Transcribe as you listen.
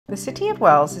The city of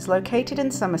Wells is located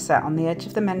in Somerset on the edge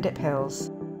of the Mendip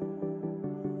Hills.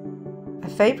 A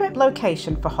favourite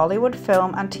location for Hollywood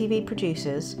film and TV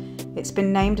producers, it's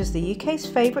been named as the UK's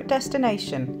favourite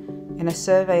destination in a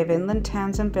survey of inland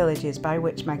towns and villages by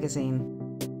Which magazine.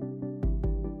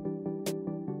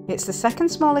 It's the second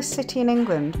smallest city in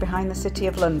England behind the City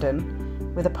of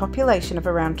London, with a population of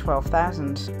around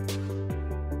 12,000.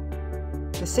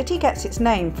 The city gets its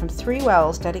name from 3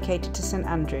 wells dedicated to St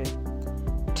Andrew,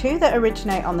 2 that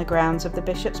originate on the grounds of the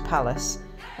Bishop's Palace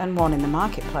and 1 in the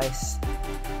marketplace.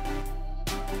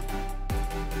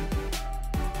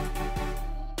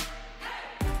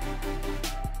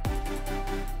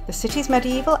 The city's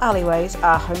medieval alleyways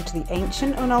are home to the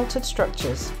ancient unaltered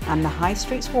structures and the High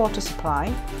Street's water supply,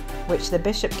 which the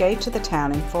Bishop gave to the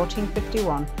town in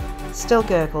 1451, still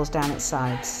gurgles down its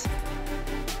sides.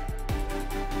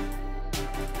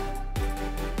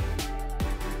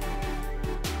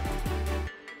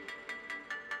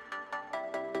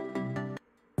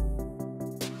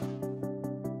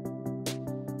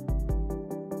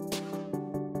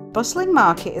 Bustling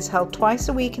market is held twice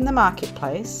a week in the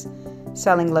marketplace,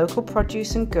 selling local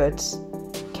produce and goods,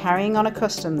 carrying on a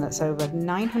custom that's over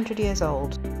 900 years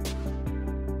old.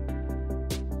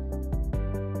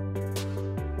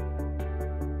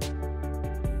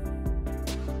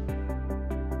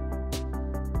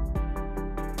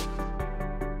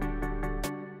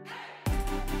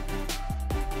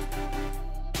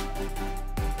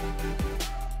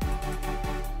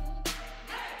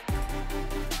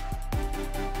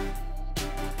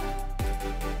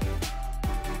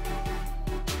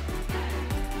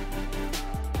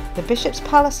 The Bishop's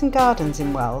Palace and Gardens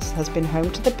in Wells has been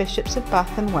home to the Bishops of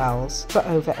Bath and Wells for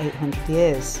over 800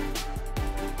 years.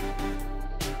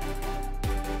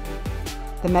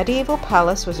 The medieval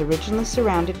palace was originally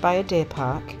surrounded by a deer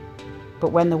park,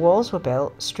 but when the walls were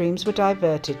built, streams were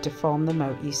diverted to form the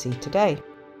moat you see today.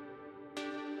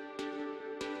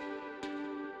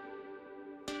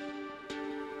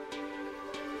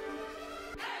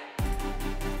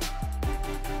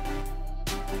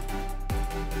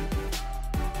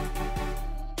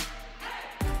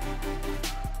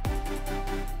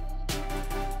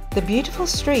 The beautiful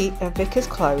street of Vicars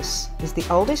Close is the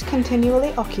oldest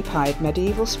continually occupied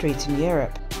medieval street in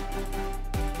Europe.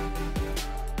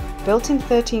 Built in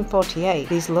 1348,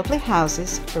 these lovely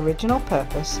houses' original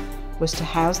purpose was to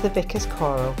house the vicars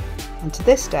choral, and to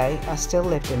this day are still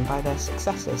lived in by their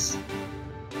successors.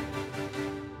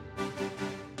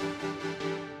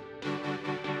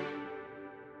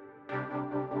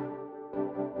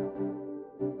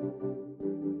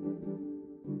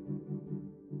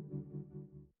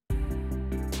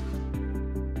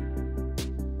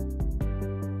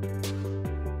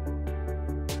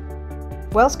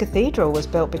 Wells Cathedral was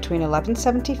built between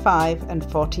 1175 and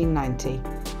 1490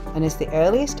 and is the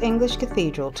earliest English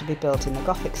cathedral to be built in the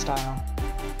Gothic style.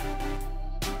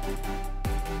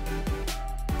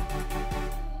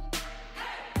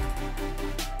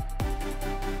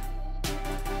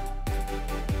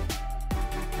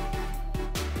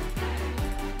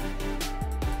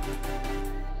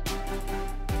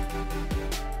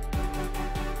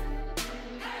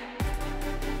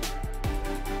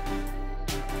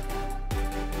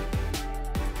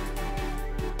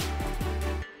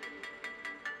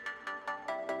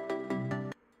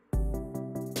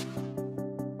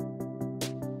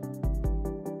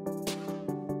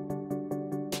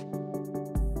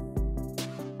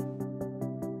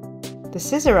 The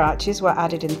scissor arches were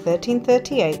added in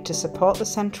 1338 to support the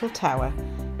central tower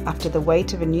after the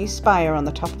weight of a new spire on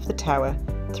the top of the tower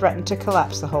threatened to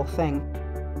collapse the whole thing.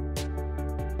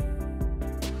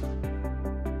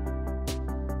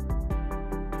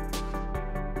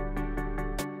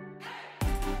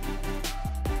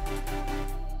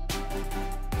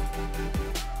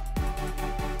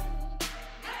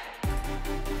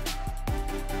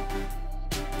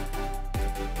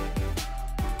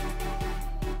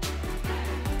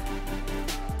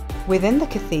 Within the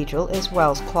cathedral is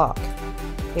Wells Clock.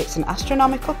 It's an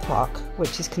astronomical clock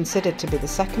which is considered to be the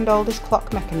second oldest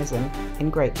clock mechanism in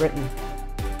Great Britain.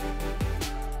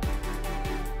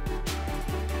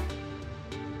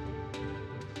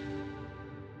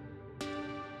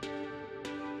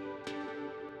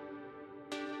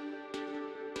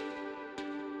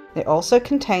 It also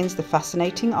contains the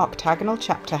fascinating octagonal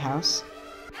chapter house,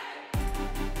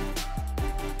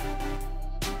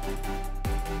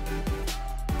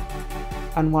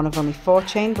 and one of only 4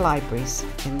 chained libraries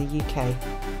in the UK.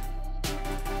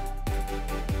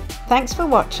 Thanks for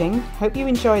watching, hope you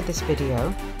enjoyed this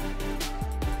video.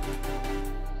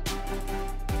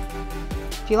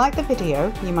 If you like the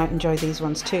video, you might enjoy these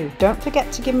ones too. Don't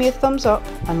forget to give me a thumbs up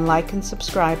and like and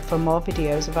subscribe for more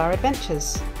videos of our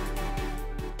adventures.